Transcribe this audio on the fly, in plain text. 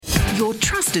your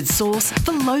trusted source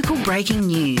for local breaking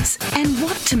news and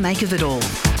what to make of it all.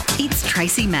 It's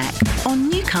Tracy Mack on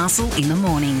Newcastle in the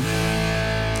Morning.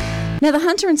 Now, the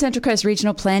Hunter and Central Coast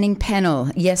Regional Planning Panel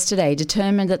yesterday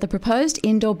determined that the proposed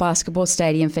indoor basketball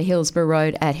stadium for Hillsborough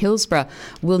Road at Hillsborough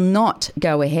will not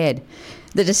go ahead.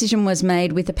 The decision was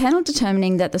made with the panel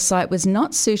determining that the site was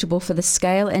not suitable for the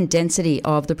scale and density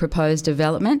of the proposed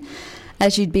development.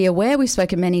 As you'd be aware, we've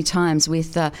spoken many times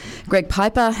with Greg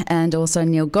Piper and also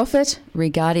Neil Goffet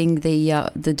regarding the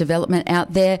development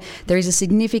out there. There is a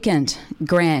significant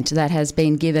grant that has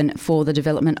been given for the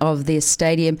development of this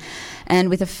stadium. And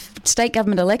with a state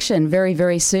government election very,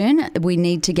 very soon, we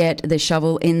need to get the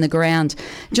shovel in the ground.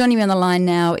 Joining me on the line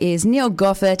now is Neil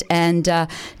Goffet, and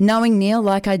knowing Neil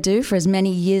like I do for as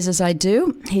many years as I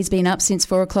do, he's been up since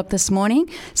 4 o'clock this morning,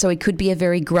 so he could be a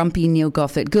very grumpy Neil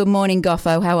Goffet. Good morning,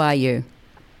 Goffo. How are you?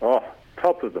 Oh,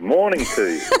 top of the morning to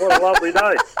you. What a lovely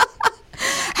day.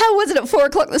 How was it at 4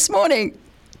 o'clock this morning?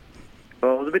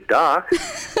 Well, it was a bit dark.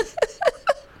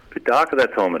 A bit dark at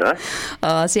that time of day.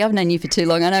 Oh, see, I've known you for too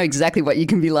long. I know exactly what you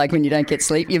can be like when you don't get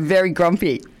sleep. You're very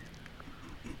grumpy.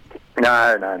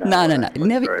 No.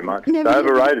 Never, very much. Never, it's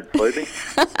overrated, sleeping.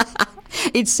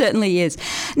 It certainly is.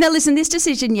 Now, listen, this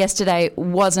decision yesterday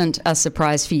wasn't a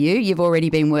surprise for you. You've already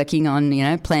been working on,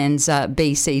 plans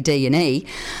B, C, D and E.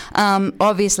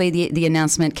 Obviously, the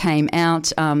announcement came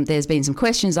out. There's been some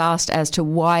questions asked as to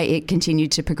why it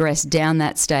continued to progress down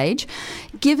that stage.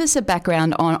 Give us a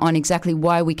background on exactly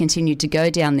why we continued to go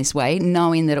down this way,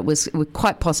 knowing that it was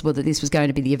quite possible that this was going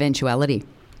to be the eventuality.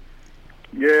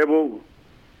 Yeah, well,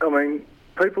 I mean,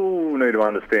 people need to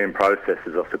understand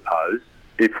processes, I suppose.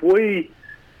 If we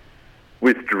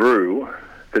withdrew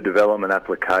the development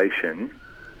application,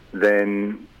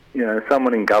 then,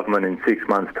 someone in government in 6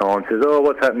 months' time says, oh,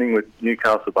 what's happening with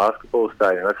Newcastle Basketball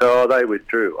Stadium? I say, oh, they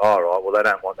withdrew. Oh, right, well, they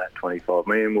don't want that 25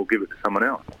 million, we'll give it to someone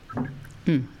else.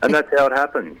 And that's how it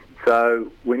happens.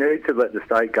 So we need to let the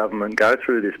state government go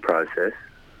through this process,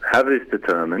 have this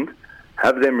determined,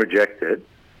 have them reject it,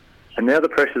 and now the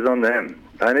pressure's on them.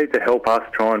 They need to help us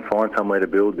try and find somewhere to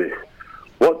build this.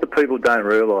 What the people don't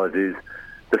realise is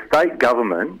the state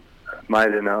government made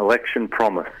an election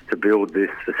promise to build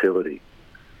this facility.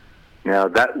 Now,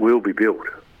 that will be built.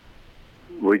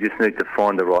 We just need to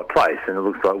find the right place, and it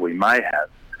looks like we may have.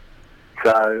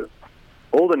 So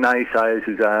all the naysayers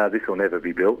who say, this will never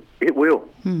be built, it will.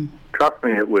 Trust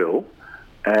me, it will.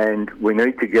 And we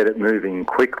need to get it moving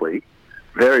quickly,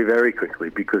 very, very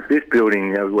quickly, because this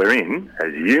building we're in,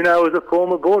 as you know as a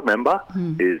former board member,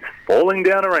 is falling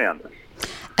down around us.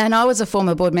 And I was a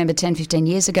former board member 10, 15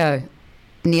 years ago,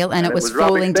 Neil, and it was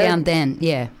falling down then.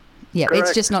 Yeah. Correct.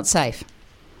 It's just not safe.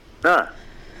 No.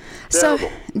 So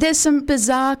Terrible. there's some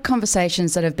bizarre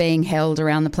conversations that are being held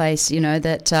around the place,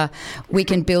 that we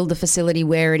can build the facility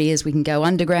where it is. We can go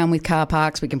underground with car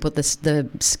parks. We can put the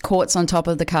courts on top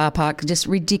of the car park. Just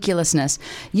ridiculousness.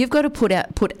 You've got to put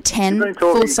 10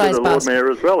 full-size Lord Mayor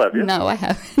as well, have you? No, I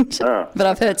haven't. But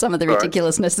I've heard some of the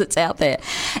ridiculousness that's out there.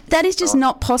 That is just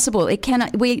not possible. It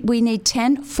cannot. We need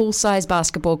 10 full-size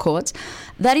basketball courts.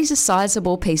 That is a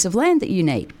sizable piece of land that you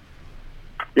need.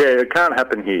 Yeah, it can't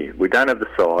happen here. We don't have the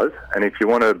size, and if you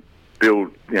want to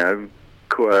build,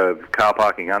 car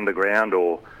parking underground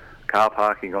or car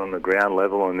parking on the ground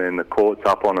level, and then the courts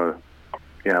up on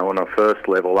a first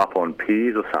level up on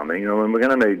piers or something, we're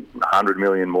going to need 100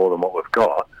 million more than what we've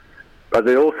got. But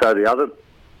the other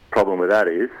problem with that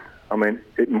is,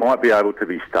 it might be able to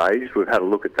be staged. We've had a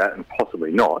look at that, and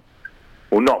possibly not.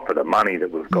 Well, not for the money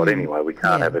that we've got anyway. We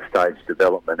can't have a staged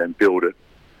development and build it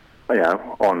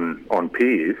on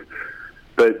piers.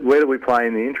 But where do we play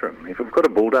in the interim? If we've got to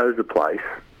bulldoze the place,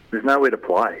 there's nowhere to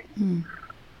play.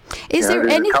 Is there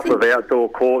there's anything... a couple of outdoor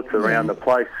courts around the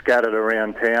place, scattered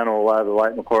around town all over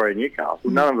Lake Macquarie and Newcastle.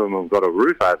 None of them have got a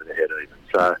roof over their head even.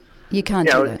 So you can't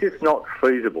do it's just not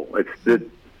feasible. It's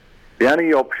the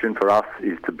only option for us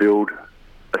is to build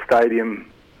a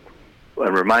stadium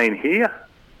and remain here.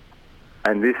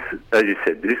 And this, as you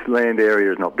said, this land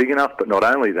area is not big enough, but not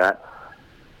only that,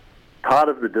 part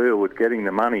of the deal with getting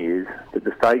the money is that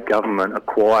the state government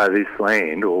acquire this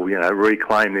land or,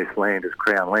 reclaim this land as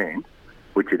Crown land,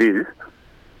 which it is,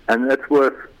 and that's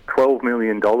worth $12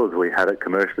 million we had it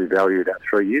commercially valued at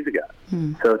 3 years ago.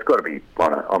 So it's got to be,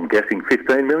 I'm guessing,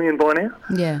 $15 million by now.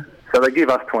 Yeah. So they give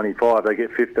us 25, they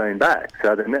get 15 back.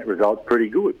 So the net result's pretty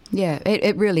good. Yeah,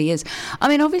 it really is.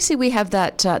 Obviously we have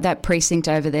that precinct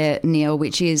over there, Neil,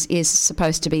 which is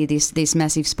supposed to be this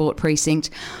massive sport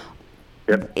precinct.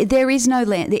 Yep. There is no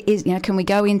land. Can we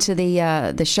go into the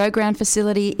showground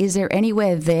facility? Is there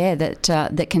anywhere there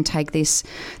that can take this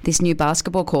new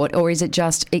basketball court, or is it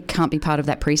just it can't be part of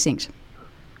that precinct?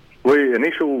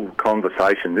 Initial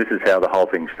conversation, this is how the whole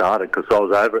thing started, because I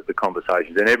was over at the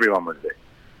conversations and everyone was there.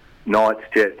 Knights,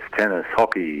 Jets, tennis,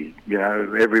 hockey,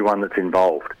 everyone that's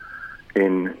involved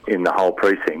in the whole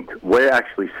precinct. We're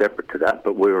actually separate to that,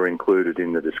 but we were included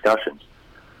in the discussions.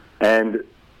 And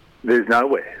there's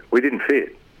nowhere. We didn't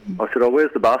fit. I said,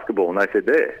 where's the basketball? And they said,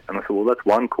 there. And I said, well, that's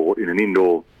one court in an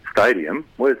indoor stadium.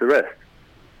 Where's the rest?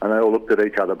 And they all looked at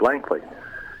each other blankly.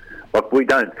 Like, we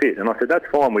don't fit. And I said, that's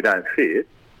fine, we don't fit.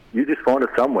 You just find us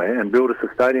somewhere and build us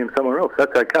a stadium somewhere else.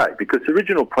 That's okay. Because the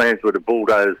original plans were to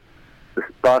bulldoze the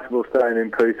basketball stadium,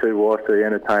 PCYC,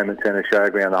 entertainment centre,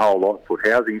 showground, the whole lot, put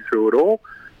housing through it all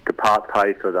to part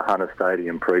pay for the Hunter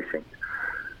Stadium precinct.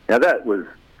 Now that was,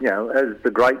 as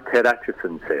the great Ted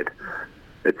Atchison said,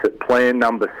 it's at plan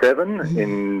number 7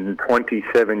 in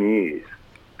 27 years,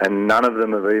 and none of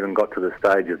them have even got to the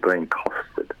stage of being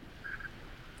costed.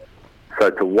 So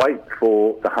to wait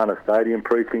for the Hunter Stadium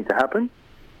precinct to happen,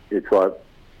 it's like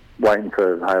waiting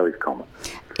for Haley's Comet.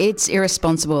 It's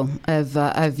irresponsible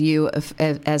of you,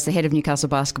 as the head of Newcastle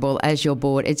Basketball, as your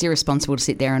board. It's irresponsible to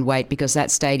sit there and wait, because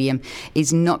that stadium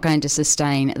is not going to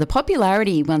sustain the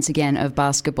popularity, once again, of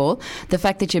basketball. The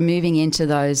fact that you're moving into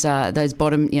those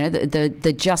bottom,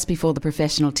 the just before the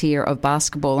professional tier of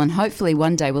basketball, and hopefully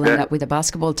one day we'll end up with a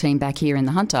basketball team back here in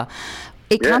the Hunter.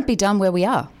 It can't be done where we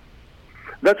are.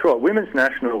 That's right. Women's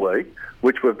National League,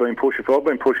 which we've been pushing for. I've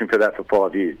been pushing for that for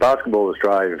 5 years. Basketball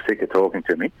Australia are sick of talking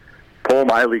to me. Paul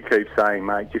Maley keeps saying,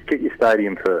 mate, just get your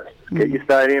stadium first. Get your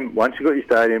stadium. Once you've got your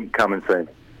stadium, come and see me.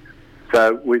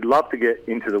 So we'd love to get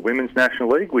into the Women's National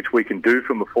League, which we can do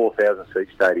from a 4,000-seat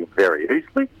stadium very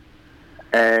easily.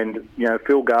 And,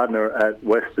 Phil Gardner at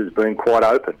West has been quite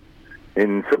open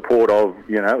in support of,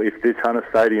 if this Hunter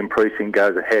Stadium precinct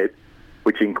goes ahead,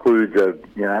 which includes a,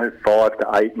 5 to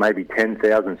 8, maybe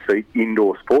 10,000-seat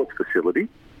indoor sports facility,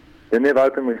 then they've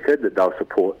openly said that they'll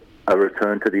support a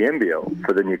return to the NBL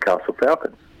for the Newcastle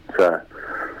Falcons. So,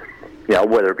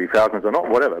 whether it be Falcons or not,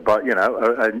 whatever, but,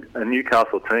 a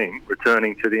Newcastle team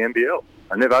returning to the NBL.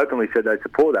 And they've openly said they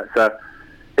support that. So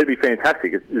it'd be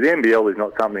fantastic. The NBL is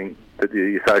not something that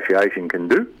the association can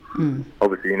do.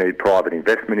 Obviously, you need private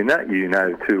investment in that. You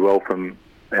know too well from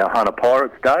our Hunter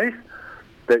Pirates days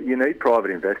that you need private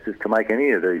investors to make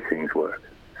any of these things work.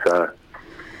 So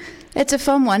it's a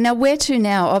fun one. Now, where to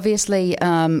now? Obviously,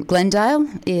 Glendale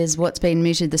is what's been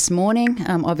mooted this morning.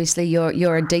 Obviously,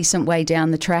 you're a decent way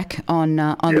down the track on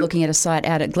looking at a site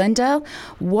out at Glendale.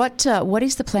 What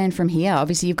is the plan from here?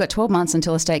 Obviously, you've got 12 months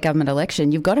until a state government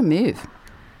election. You've got to move.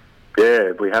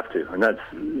 Yeah, we have to, and that's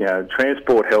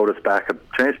Transport held us back.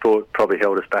 Transport probably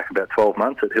held us back about 12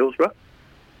 months at Hillsborough,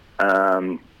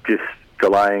 just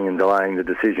delaying the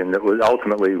decision that was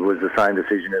ultimately the same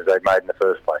decision as they made in the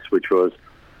first place, which was,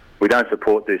 we don't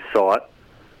support this site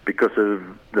because of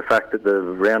the fact that the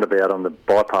roundabout on the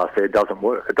bypass there doesn't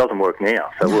work. It doesn't work now,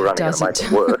 so we're only going to make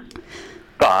it worse.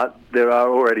 But there are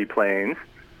already plans.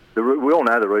 We all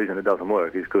know the reason it doesn't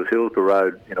work is because Hillsborough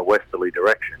Road in a westerly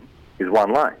direction is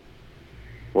one lane.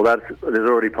 Well, there's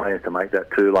already plans to make that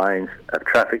 2 lanes, have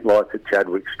traffic lights at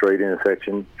Chadwick Street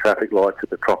intersection, traffic lights at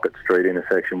the Crockett Street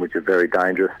intersection, which are very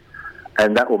dangerous,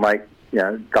 and that will make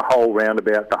the whole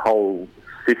roundabout, the whole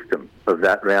system of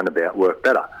that roundabout work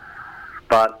better.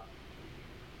 But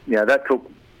that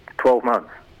took 12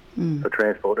 months for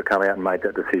Transport to come out and make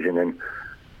that decision, and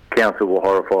council were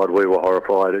horrified, we were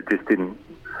horrified. It just didn't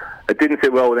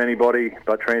sit well with anybody,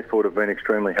 but Transport have been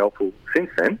extremely helpful since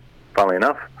then, funnily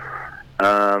enough.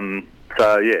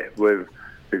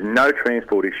 There's no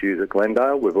transport issues at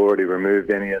Glendale. We've already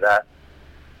removed any of that.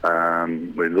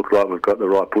 We look like we've got the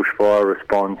right bushfire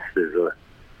response. There's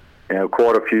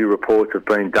quite a few reports have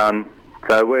been done.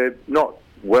 So we're not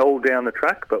well down the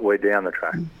track, but we're down the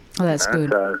track. Oh, that's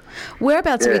good. So,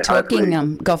 whereabouts are we talking,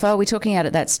 Goffet? Are we talking out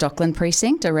at that Stockland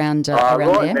precinct around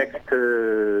there?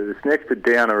 Next to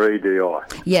Downer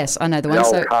EDI. Yes, I know the one. The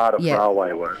old Cardiff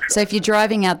Railway workshop. So if you're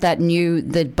driving out the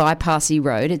bypassy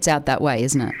road, it's out that way,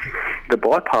 isn't it? The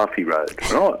bypassy road,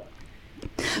 right.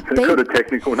 It's got a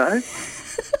technical name.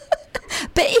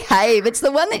 Behave. It's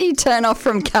the one that you turn off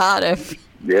from Cardiff.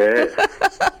 Yeah,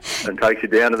 and takes you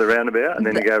down to the roundabout, and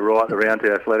then you go right around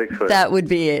to Athletics Field. That would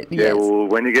be it, yes. Yeah, well,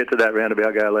 when you get to that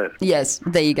roundabout, go left. Yes,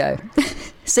 there you go.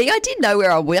 See, I did know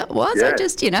where I was. Yeah. I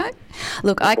just,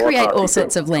 Look, I create all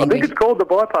sorts of language. I think it's called the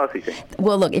bypassy thing.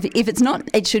 Well, look, if it's not,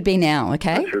 it should be now,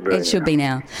 okay? It should be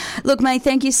now. Look, mate,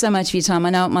 thank you so much for your time. I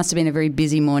know it must have been a very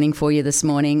busy morning for you this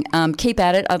morning. Keep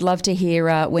at it. I'd love to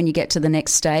hear when you get to the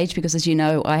next stage, because as you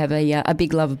know, I have a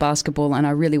big love of basketball, and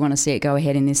I really want to see it go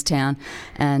ahead in this town.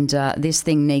 And this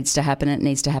thing needs to happen. It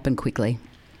needs to happen quickly.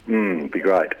 Be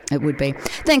great. It would be.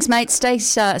 Thanks, mate. Stay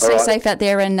safe out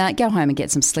there and go home and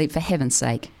get some sleep, for heaven's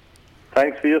sake.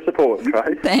 Thanks for your support,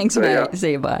 Trace. Thanks, mate.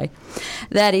 See you, bye.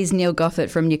 That is Neil Goffet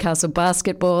from Newcastle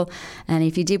Basketball. And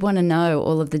if you did want to know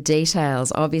all of the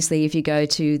details, obviously if you go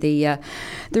to the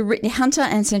Hunter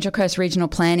and Central Coast Regional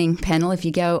Planning Panel, if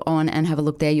you go on and have a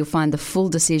look there, you'll find the full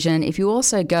decision. If you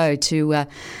also go to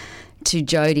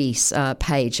Jodie's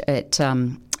page at...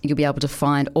 you'll be able to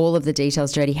find all of the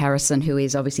details. Jodie Harrison, who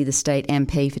is obviously the state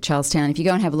MP for Charlestown. If you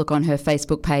go and have a look on her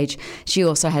Facebook page, she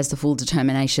also has the full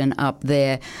determination up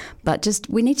there. But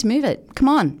we need to move it. Come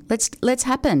on, let's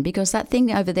happen, because that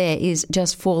thing over there is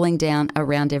just falling down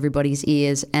around everybody's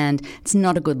ears, and it's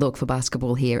not a good look for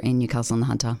basketball here in Newcastle and the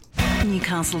Hunter.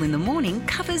 Newcastle in the Morning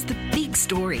covers the big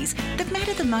stories that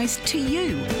matter the most to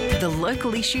you, the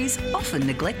local issues often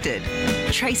neglected.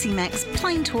 Tracy Mack's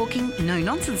plain talking, no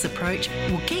nonsense approach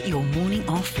will get your morning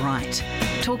off right.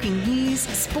 Talking news,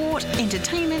 sport,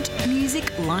 entertainment,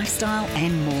 music, lifestyle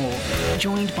and more.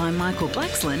 Joined by Michael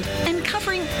Blaxland and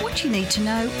covering what you need to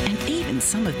know and even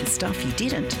some of the stuff you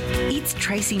didn't. It's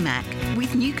Tracy Mack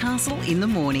with Newcastle in the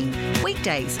Morning.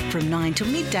 Weekdays from 9 till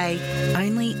midday,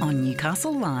 only on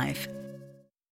Newcastle Live.